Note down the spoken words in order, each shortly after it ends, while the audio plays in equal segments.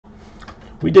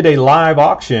We did a live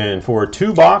auction for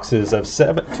 2 boxes of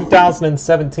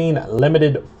 2017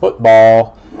 limited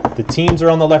football. The teams are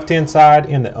on the left-hand side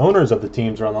and the owners of the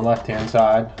teams are on the left-hand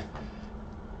side.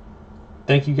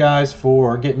 Thank you guys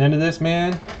for getting into this,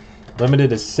 man.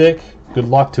 Limited is sick. Good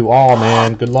luck to all,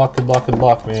 man. Good luck, good luck, good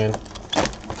luck, man.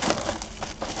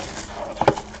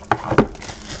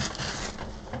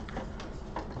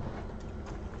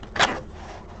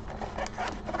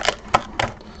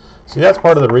 See, that's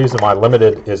part of the reason why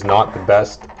limited is not the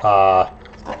best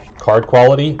card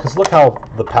quality, because look how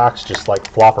the packs just like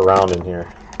flop around in here.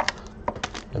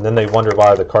 And then they wonder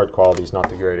why the card quality is not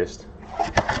the greatest.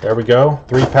 There we go.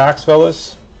 3 packs,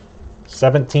 fellas.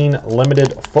 17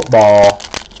 limited football.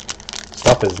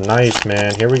 Stuff is nice,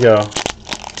 man. Here we go.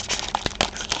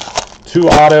 2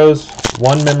 autos,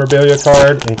 1 memorabilia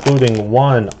card, including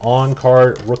 1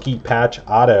 on-card rookie patch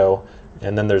auto.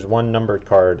 And then there's 1 numbered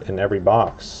card in every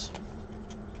box.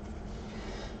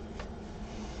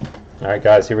 All right,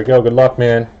 guys, here we go. Good luck,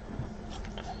 man.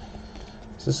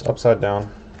 Is this upside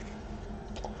down?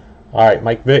 All right,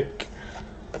 Mike Vick,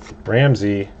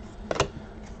 Ramsey,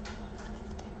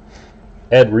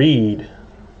 Ed Reed,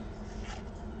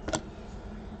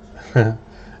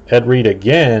 Ed Reed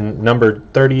again,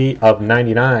 numbered 30 of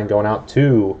 99, going out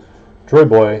to Troy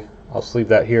Boy. I'll sleeve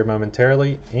that here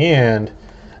momentarily. And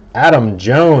Adam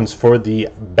Jones for the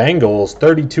Bengals,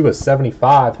 32 of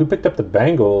 75. Who picked up the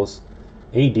Bengals?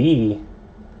 AD.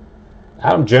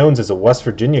 Adam Jones is a West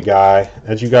Virginia guy.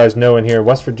 As you guys know in here,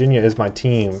 West Virginia is my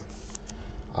team.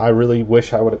 I really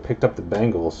wish I would have picked up the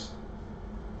Bengals.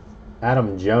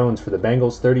 Adam Jones for the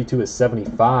Bengals, 32 of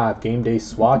 75. Game day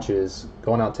swatches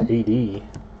going out to AD.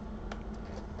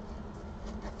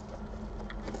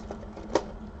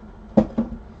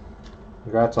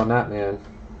 Congrats on that, man.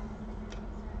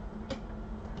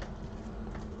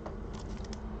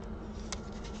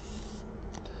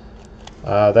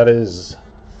 That is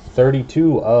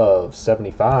 32 of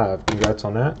 75. Congrats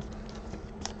on that.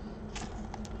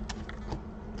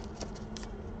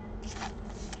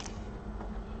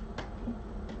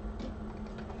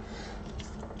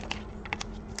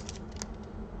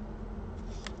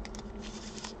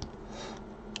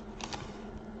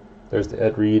 There's the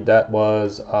Ed Reed. That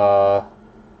was if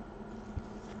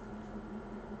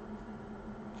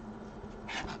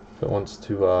it wants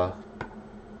to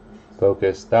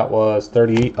focus, that was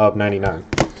 38 of 99.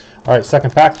 All right,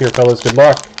 second pack here, fellas. Good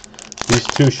luck. These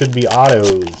 2 should be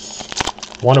autos,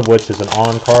 one of which is an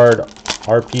on-card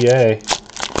RPA.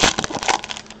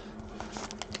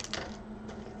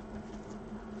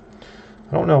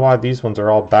 I don't know why these ones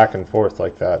are all back and forth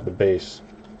like that, the base.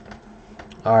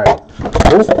 All right.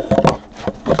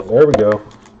 There we go.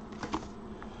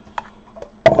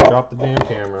 Drop the damn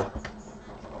camera.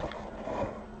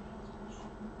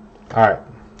 All right.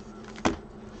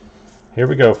 Here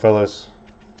we go, fellas.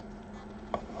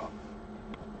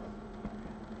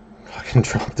 Fucking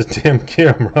drop the damn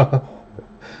camera.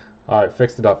 All right,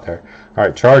 fixed it up there. All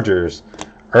right, Chargers.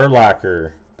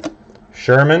 Urlacher.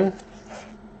 Sherman.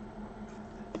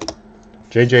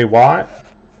 J.J. Watt.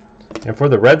 And for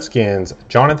the Redskins,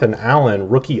 Jonathan Allen,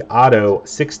 rookie auto,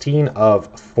 16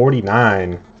 of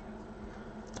 49.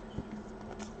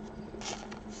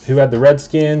 Who had the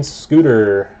Redskins?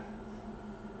 Scooter.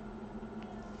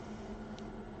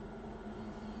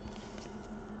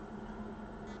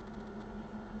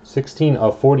 $16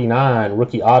 of 49,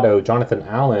 rookie auto, Jonathan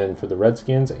Allen for the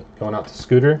Redskins, going out to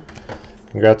Scooter.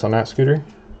 Congrats on that, Scooter.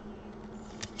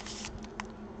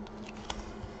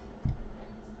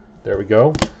 There we go.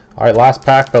 All right, last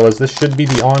pack, fellas. This should be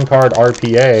the on-card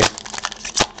RPA.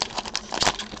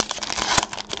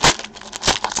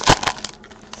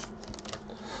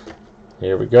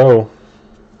 Here we go.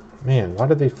 Man, why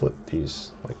did they flip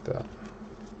these like that?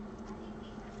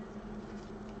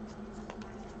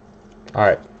 All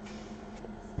right.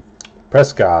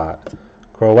 Prescott,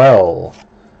 Crowell,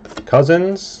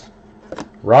 Cousins,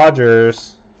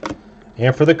 Rodgers,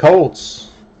 and for the Colts,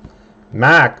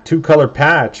 Mac, 2-color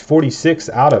patch, 46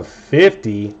 out of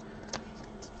 50.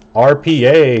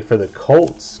 RPA for the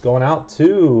Colts going out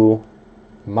to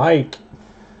Mike.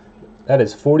 That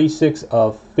is 46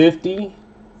 of 50.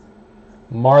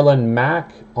 Marlon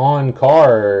Mack on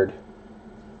card,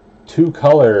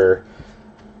 2-color.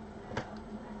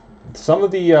 Some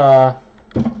of the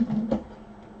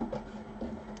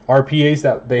RPAs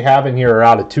that they have in here are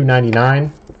out of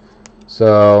 $2.99,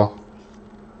 so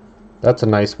that's a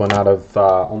nice one out of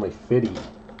only 50.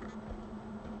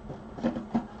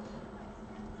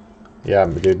 Yeah,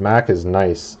 dude, Mac is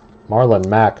nice. Marlon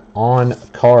Mack on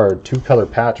card, 2-color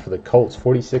patch for the Colts,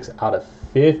 46 out of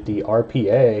 50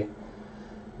 RPA.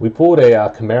 We pulled a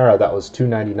Camara that was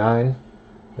 $2.99,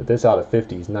 but this out of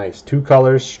 50 is nice. 2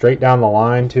 colors, straight down the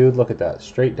line, too. Look at that,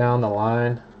 straight down the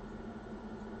line.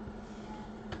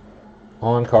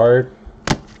 On card.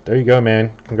 There you go,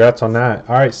 man. Congrats on that.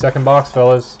 All right, second box,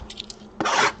 fellas.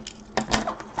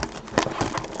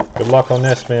 Good luck on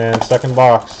this, man. Second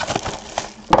box.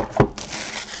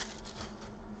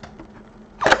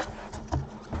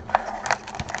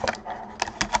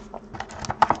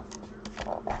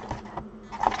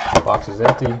 Box is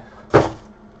empty.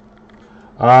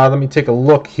 Let me take a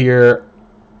look here.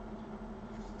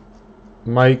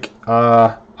 Mike,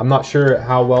 I'm not sure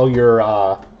how well you're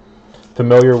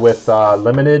familiar with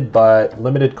limited, but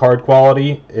limited card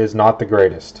quality is not the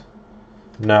greatest.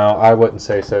 No, I wouldn't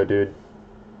say so, dude.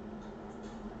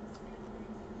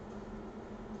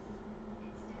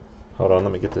 Hold on,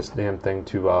 let me get this damn thing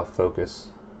to focus.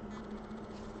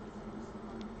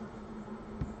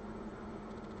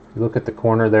 You look at the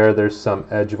corner there, there's some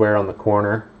edge wear on the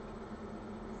corner.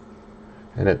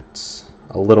 And it's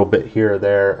a little bit here,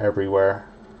 there, everywhere.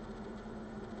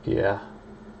 Yeah.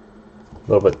 A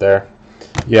little bit there.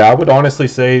 Yeah, I would honestly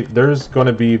say there's going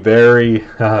to be very,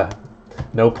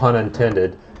 no pun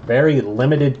intended, very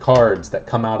limited cards that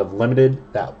come out of limited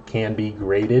that can be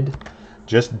graded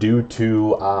just due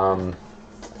to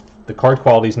the card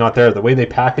quality is not there. The way they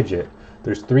package it.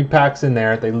 There's 3 packs in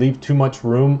there. They leave too much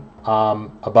room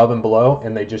above and below,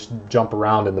 and they just jump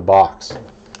around in the box.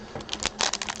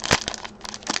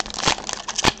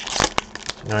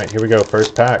 All right, here we go.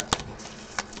 First pack.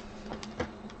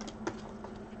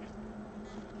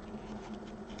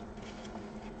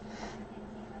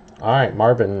 All right,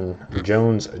 Marvin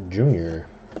Jones Jr.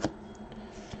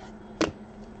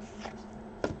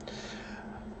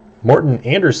 Morton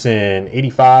Anderson,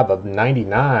 85 of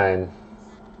 99.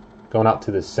 Going out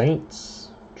to the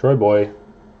Saints. Troy Boy.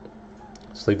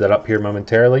 Let's leave that up here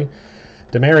momentarily.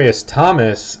 Demaryius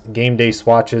Thomas, game day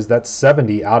swatches. That's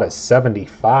 70 out of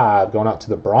 75. Going out to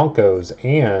the Broncos.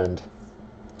 And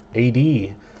AD.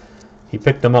 He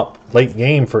picked them up late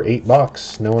game for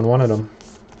 $8. No one wanted them.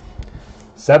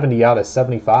 70 out of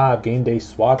 75 game day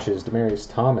swatches. Demaryius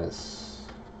Thomas.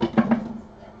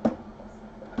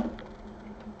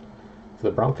 For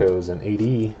the Broncos and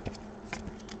AD.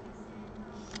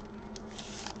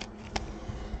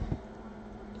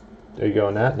 There you go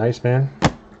on that. Nice, man.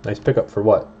 Nice pickup for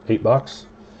what? $8?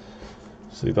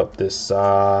 Let's leave up this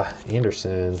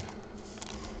Anderson.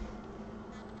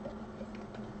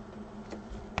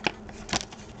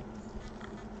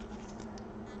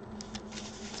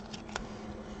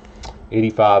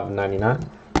 $85.99.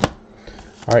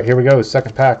 All right, here we go.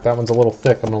 Second pack. That one's a little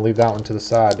thick. I'm going to leave that one to the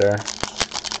side there.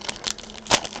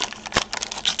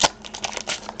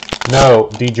 No,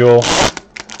 D-Jewel.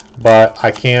 But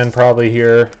I can probably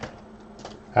hear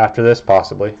after this,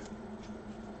 possibly.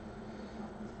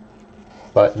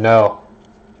 But no.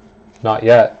 Not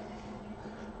yet.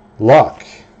 Luck.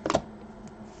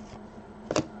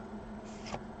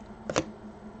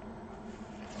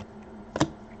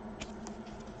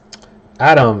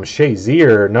 Adam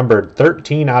Shazier, numbered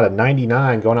 13 out of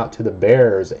 99, going out to the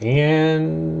Bears.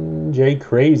 And Jay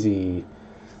Crazy.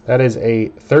 That is a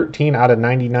 13 out of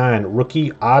 99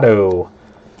 rookie auto.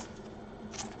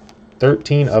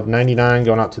 13 of 99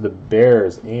 going out to the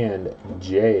Bears and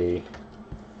Jay.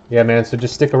 Yeah, man, so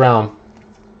just stick around.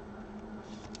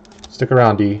 Stick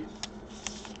around, D.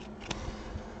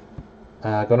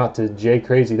 Going out to Jay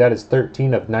Crazy. That is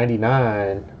 13 of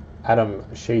 99. Adam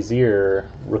Shazier,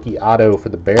 rookie auto for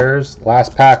the Bears.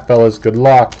 Last pack, fellas. Good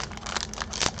luck.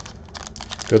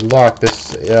 Good luck.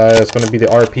 This is going to be the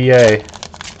RPA.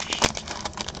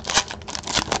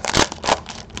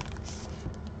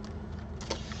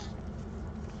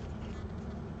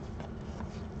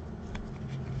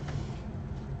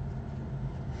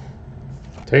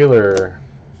 Taylor.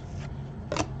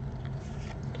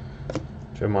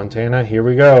 Joe Montana. Here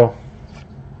we go.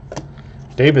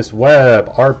 Davis Webb,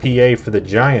 RPA for the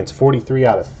Giants, 43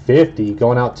 out of 50,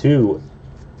 going out to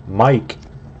Mike.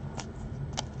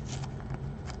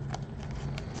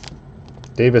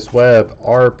 Davis Webb,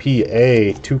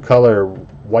 RPA, 2-color,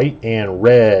 white and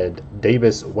red.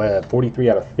 Davis Webb, 43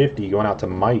 out of 50, going out to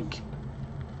Mike.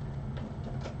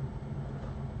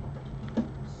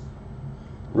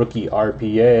 Rookie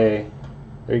RPA.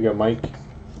 There you go, Mike.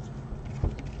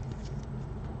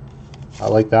 I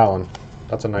like that one.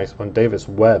 That's a nice one. Davis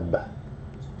Webb.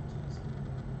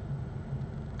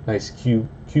 Nice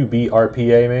QB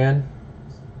RPA, man.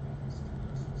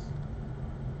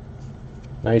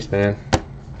 Nice, man.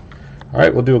 All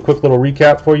right, we'll do a quick little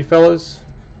recap for you fellas.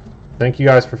 Thank you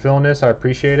guys for filling this. I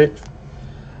appreciate it.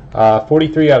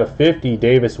 43 out of 50,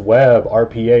 Davis Webb,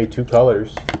 RPA, 2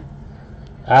 colors.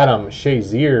 Adam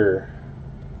Shazier.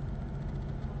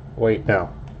 Wait, no.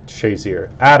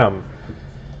 Shazier. Adam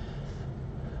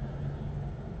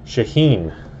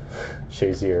Shaheen.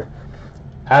 Shazier.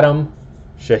 Adam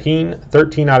Shaheen,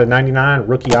 13 out of 99,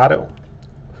 rookie auto.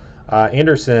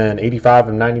 Anderson, 85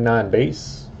 of 99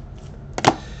 base.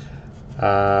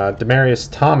 Demarius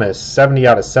Thomas, 70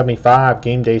 out of 75,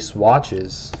 game day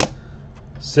swatches.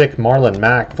 Sick Marlon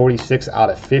Mack, 46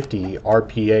 out of 50,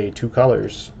 RPA, 2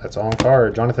 colors. That's on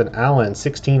card. Jonathan Allen,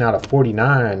 16 out of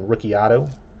 49, rookie auto.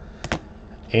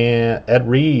 And Ed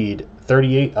Reed,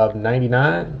 38 of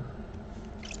 99.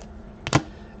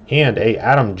 And a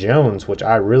Adam Jones, which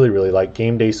I really like,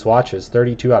 game day swatches,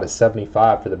 32 out of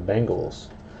 75 for the Bengals.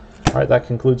 All right, that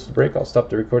concludes the break. I'll stop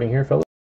the recording here, fellas.